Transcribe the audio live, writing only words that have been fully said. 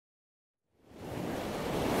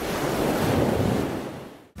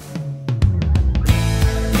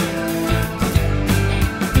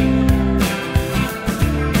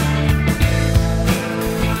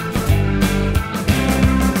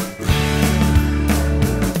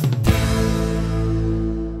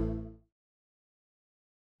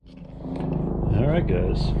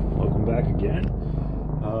guys, welcome back again.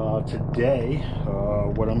 Today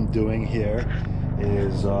what I'm doing here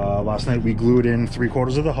is last night we glued in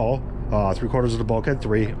 3/4 of the hull, 3/4 of the bulkhead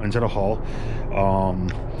 3 into the hull,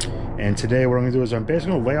 and today what I'm gonna do is I'm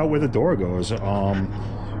basically gonna lay out where the door goes.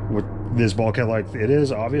 With this bulkhead like it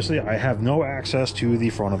is, obviously I have no access to the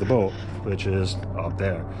front of the boat, which is up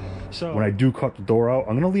there. So when I do cut the door out,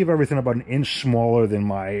 I'm gonna leave everything about an inch smaller than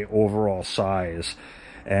my overall size,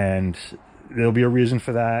 and there'll be a reason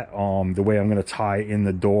for that. The way I'm going to tie in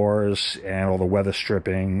the doors and all the weather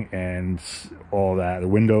stripping and all that, the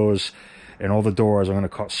windows and all the doors, I'm going to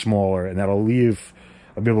cut smaller, and that'll leave,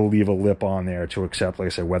 I'll be able to leave a lip on there to accept, like I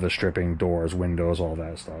said, weather stripping, doors, windows, all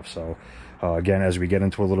that stuff. So again, as we get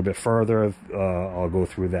into a little bit further, I'll go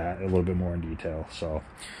through that a little bit more in detail. So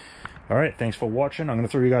all right, thanks for watching. I'm going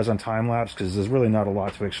to throw you guys on time lapse because there's really not a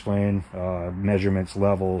lot to explain. Measurements,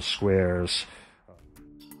 levels, squares.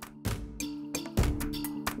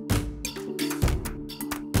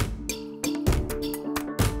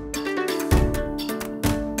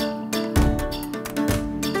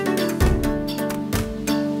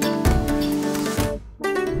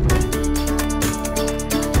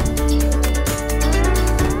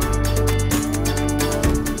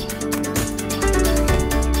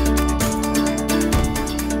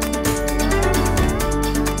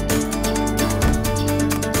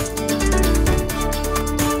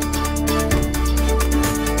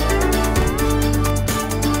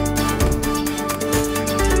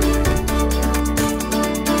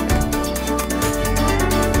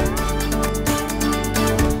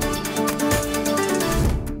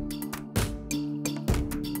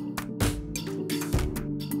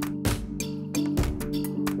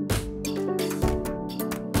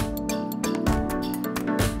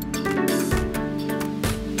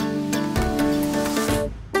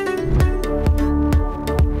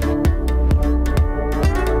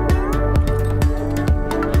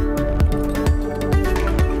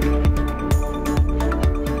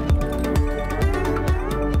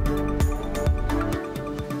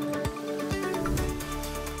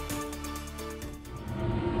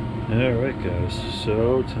 Alright guys,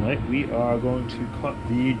 so tonight we are going to cut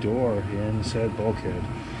the door in said bulkhead.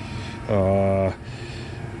 The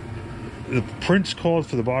prints called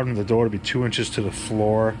for the bottom of the door to be 2 inches to the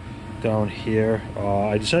floor down here.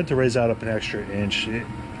 I decided to raise that up an extra inch.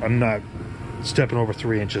 I'm not stepping over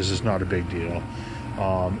 3 inches, is not a big deal.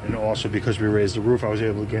 And also because we raised the roof, I was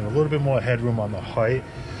able to gain a little bit more headroom on the height.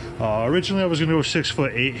 Originally I was going to go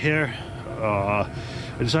 6'8" here.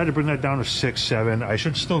 I decided to bring that down to 6'7". I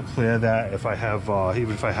should still clear that if I have,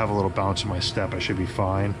 even if I have a little bounce in my step, I should be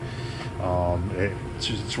fine.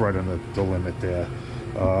 It's right on the limit there.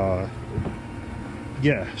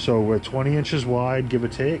 Yeah, so we're 20 inches wide, give or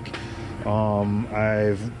take.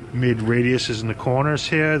 I've made radiuses in the corners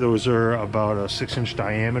here. Those are about a 6-inch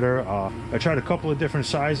diameter. I tried a couple of different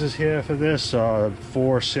sizes here for this,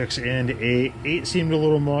 4, 6, and 8. 8 seemed a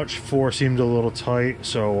little much, 4 seemed a little tight,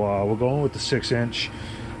 so we're going with the 6-inch.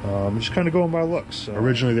 Just kind of going by looks.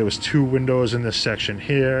 Originally there was 2 windows in this section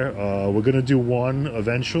here. We're gonna do 1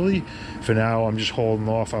 eventually. For now I'm just holding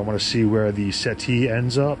off. I want to see where the settee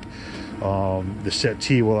ends up. The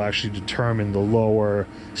settee will actually determine the lower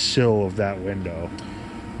sill of that window.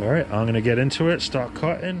 All right, I'm gonna get into it, start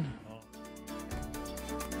cutting.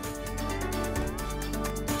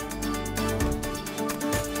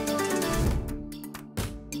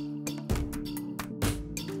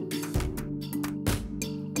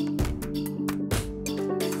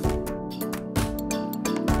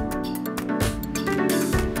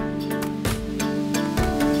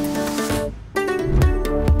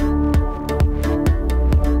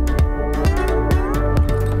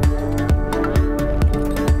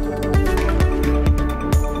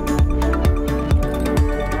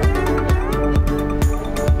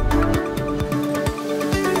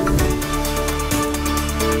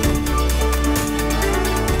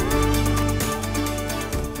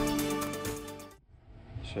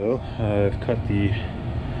 So I've cut the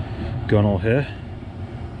gunnel here.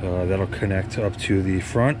 That'll connect up to the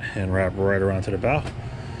front and wrap right around to the bow.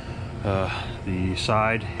 The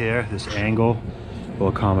side here, this angle, will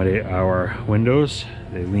accommodate our windows.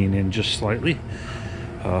 They lean in just slightly.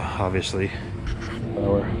 Obviously,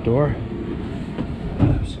 our door.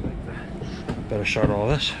 So make the better shot of all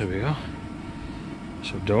this. Here we go.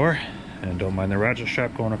 So door, and don't mind the ratchet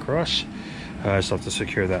strap going across. I just have to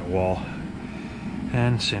secure that wall.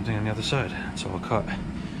 And same thing on the other side. It's all cut.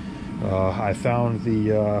 I found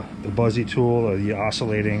the buzzy tool, or the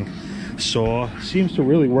oscillating saw, seems to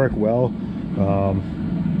really work well.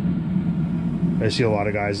 I see a lot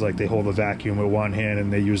of guys, like, they hold the vacuum with one hand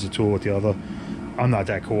and they use the tool with the other. I'm not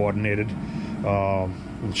that coordinated.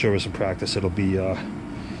 I'm sure with some practice it'll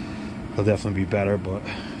definitely be better, but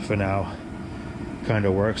for now kind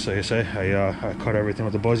of works. Like I say, I cut everything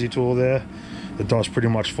with the Buzzy tool there. The dust pretty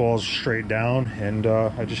much falls straight down, and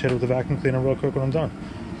I just hit it with the vacuum cleaner real quick when I'm done.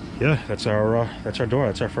 Yeah, that's our door.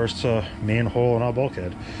 That's our first main hole in our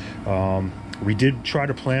bulkhead. We did try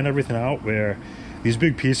to plan everything out where these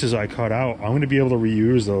big pieces I cut out, I'm going to be able to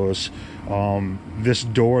reuse those. This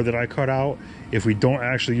door that I cut out, if we don't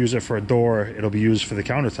actually use it for a door, it'll be used for the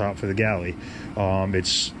countertop for the galley.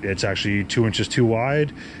 It's actually 2 inches too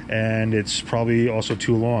wide, and it's probably also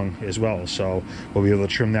too long as well. So we'll be able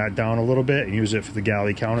to trim that down a little bit and use it for the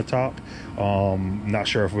galley countertop. Not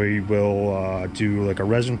sure if we will do like a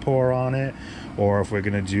resin pour on it, or if we're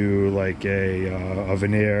going to do like a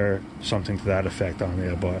veneer, something to that effect on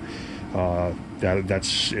there, but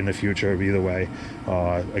that's in the future. Either way,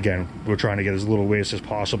 again, we're trying to get as little waste as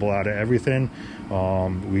possible out of everything.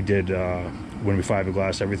 We did, when we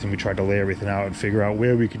fiberglassed everything, we tried to lay everything out and figure out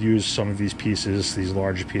where we could use some of these pieces, these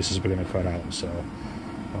larger pieces we're going to cut out. So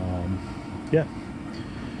yeah,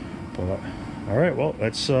 but all right, well,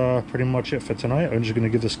 that's pretty much it for tonight. I'm just going to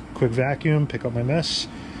give this a quick vacuum, pick up my mess,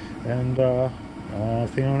 and I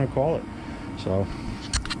think I'm going to call it. So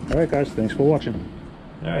all right, guys, thanks for watching.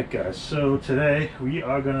 Alright guys, so today we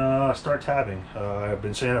are gonna start tabbing. I've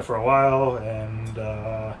been saying it for a while, and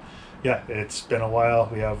yeah, it's been a while.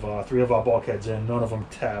 We have 3 of our bulkheads in, none of them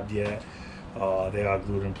tabbed yet. They are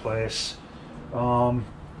glued in place. So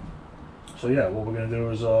yeah, what we're gonna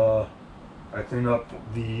do is I cleaned up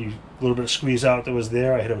the little bit of squeeze out that was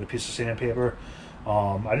there. I hit it with a piece of sandpaper.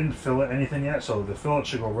 I didn't fillet anything yet, so the fillet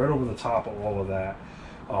should go right over the top of all of that.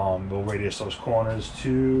 We'll radius those corners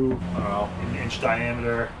to an inch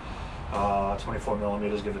diameter, 24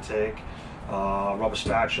 millimeters give or take. Rubber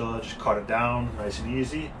spatula, just cut it down nice and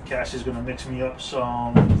easy. Cassie's going to mix me up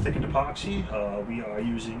some thickened epoxy. We are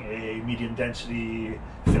using a medium density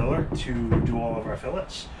filler to do all of our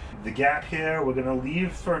fillets. The gap here we're going to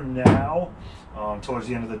leave for now. Towards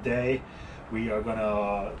the end of the day we are going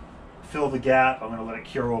to fill the gap. I'm going to let it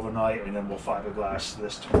cure overnight, and then we'll fiberglass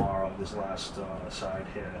this tomorrow, this last side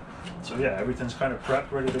here. So yeah, everything's kind of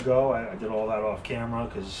prepped, ready to go. I did all that off camera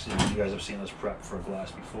because you guys have seen us prep for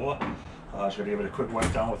glass before. Just going to give it a quick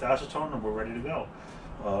wipe down with acetone, and we're ready to go.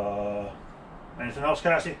 Anything else,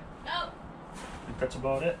 Cassie? No. I think that's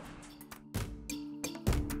about it.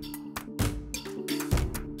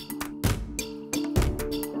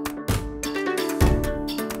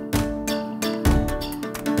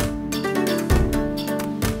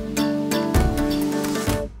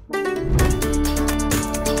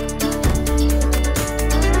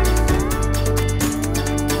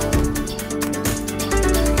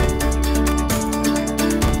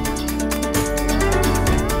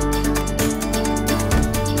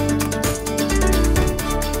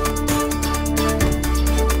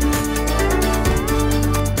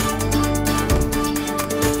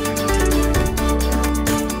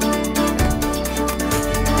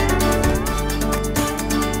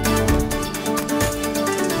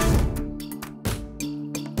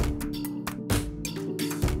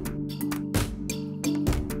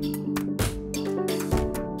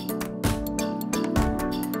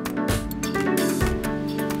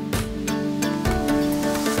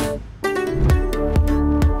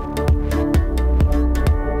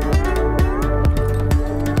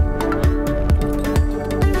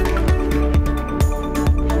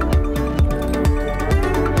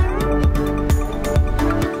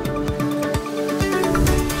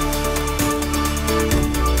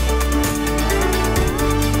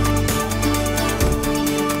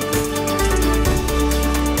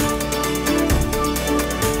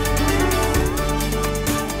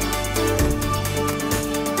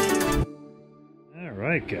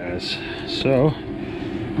 Alright guys, so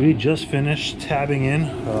we just finished tabbing in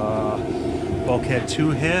bulkhead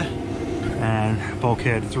 2 here and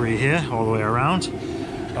bulkhead 3 here all the way around.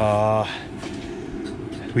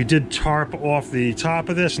 We did tarp off the top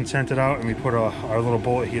of this and sent it out, and we put our little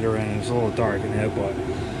bullet heater in. It's a little dark in there,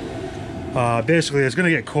 but basically it's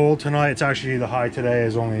going to get cold tonight. It's actually, the high today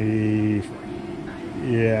is only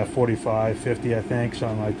 45, 50 I think,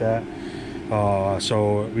 something like that.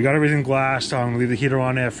 So we got everything glassed. Leave the heater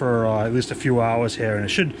on there for at least a few hours here, and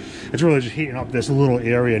it's really just heating up this little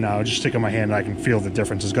area now. Just sticking my hand, I can feel the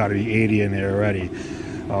difference. It's got to be 80 in there already.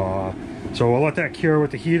 So we'll let that cure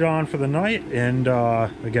with the heat on for the night, and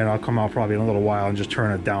again, I'll come out probably in a little while and just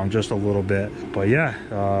turn it down just a little bit. But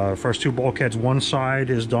yeah, first 2 bulkheads, one side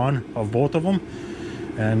is done of both of them,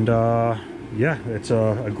 and yeah, it's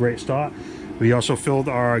a great start. We also filled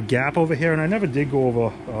our gap over here, and I never did go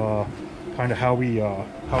over kind of how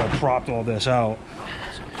I propped all this out.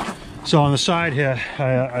 So on the side here,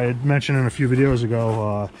 I had mentioned in a few videos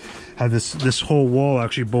ago, had this whole wall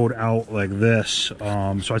actually bowed out like this.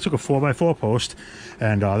 So I took a 4x4 post,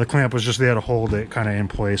 and the clamp was just there to hold it kind of in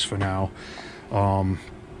place for now.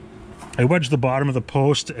 I wedged the bottom of the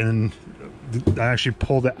post, and I actually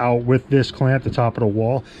pulled it out with this clamp, the top of the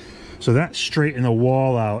wall. So that straightened the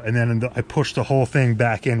wall out, and then I pushed the whole thing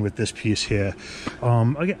back in with this piece here.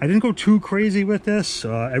 Again, I didn't go too crazy with this.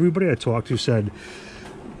 Everybody I talked to said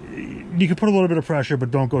you could put a little bit of pressure, but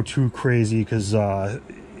don't go too crazy, because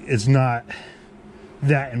it's not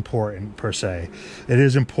that important per se. It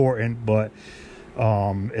is important, but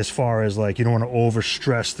as far as like, you don't want to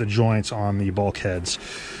overstress the joints on the bulkheads.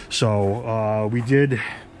 So we did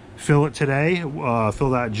fill it today,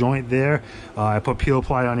 fill that joint there. I put peel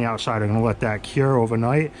ply on the outside. I'm gonna let that cure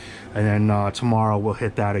overnight, and then tomorrow we'll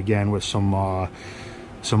hit that again with some more.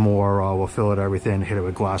 We'll fill it everything, hit it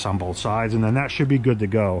with glass on both sides, and then that should be good to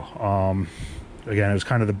go. Again, it was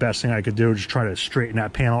kind of the best thing I could do, just try to straighten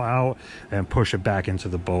that panel out and push it back into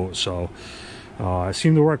the boat. So it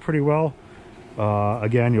seemed to work pretty well.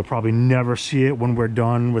 Again, you'll probably never see it when we're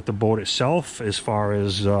done with the boat itself, as far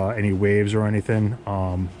as any waves or anything.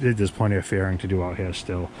 There's plenty of fairing to do out here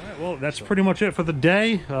still. All right, well, that's pretty much it for the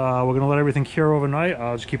day. We're gonna let everything cure overnight.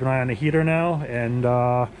 I'll just keep an eye on the heater now, and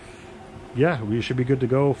yeah, we should be good to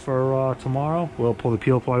go for tomorrow. We'll pull the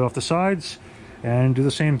peel ply off the sides and do the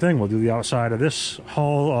same thing. We'll do the outside of this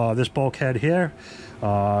hull, this bulkhead here,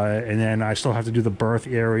 and then I still have to do the berth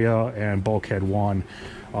area and bulkhead 1.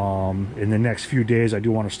 In the next few days, I do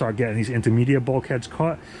want to start getting these intermediate bulkheads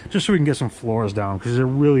cut, just so we can get some floors down, because it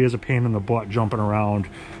really is a pain in the butt jumping around.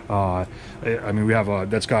 I mean, we have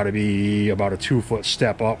that's got to be about a 2-foot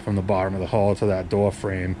step up from the bottom of the hull to that door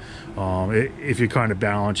frame. If you kind of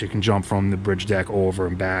balance, you can jump from the bridge deck over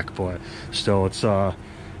and back, but still, it's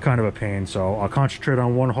kind of a pain. So I'll concentrate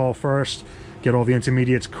on one hull first, get all the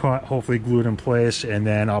intermediates cut, hopefully glued in place, and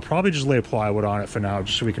then I'll probably just lay plywood on it for now,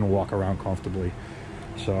 just so we can walk around comfortably.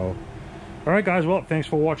 So, all right, guys, well, thanks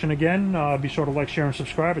for watching again. Be sure to like, share, and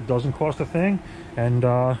subscribe. It doesn't cost a thing, and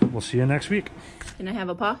we'll see you next week. Can I have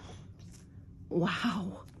a paw?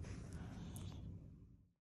 Wow.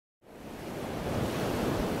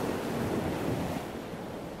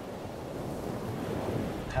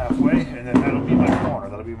 Halfway, and then that'll be my corner.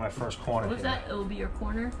 That'll be my first corner. What's that? It'll be your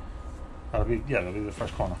corner? That'll be the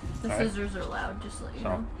first corner. The scissors are loud, just to let you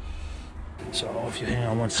know. So if you hang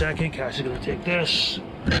on 1 second, Cassie's gonna take this.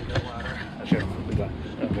 That's it. We're done.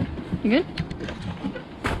 Okay. You good?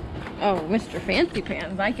 Oh, Mr. Fancy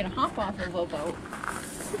Pants, I can hop off of a boat.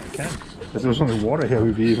 Okay. If there was only water here,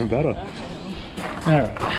 we'd be even better. All right.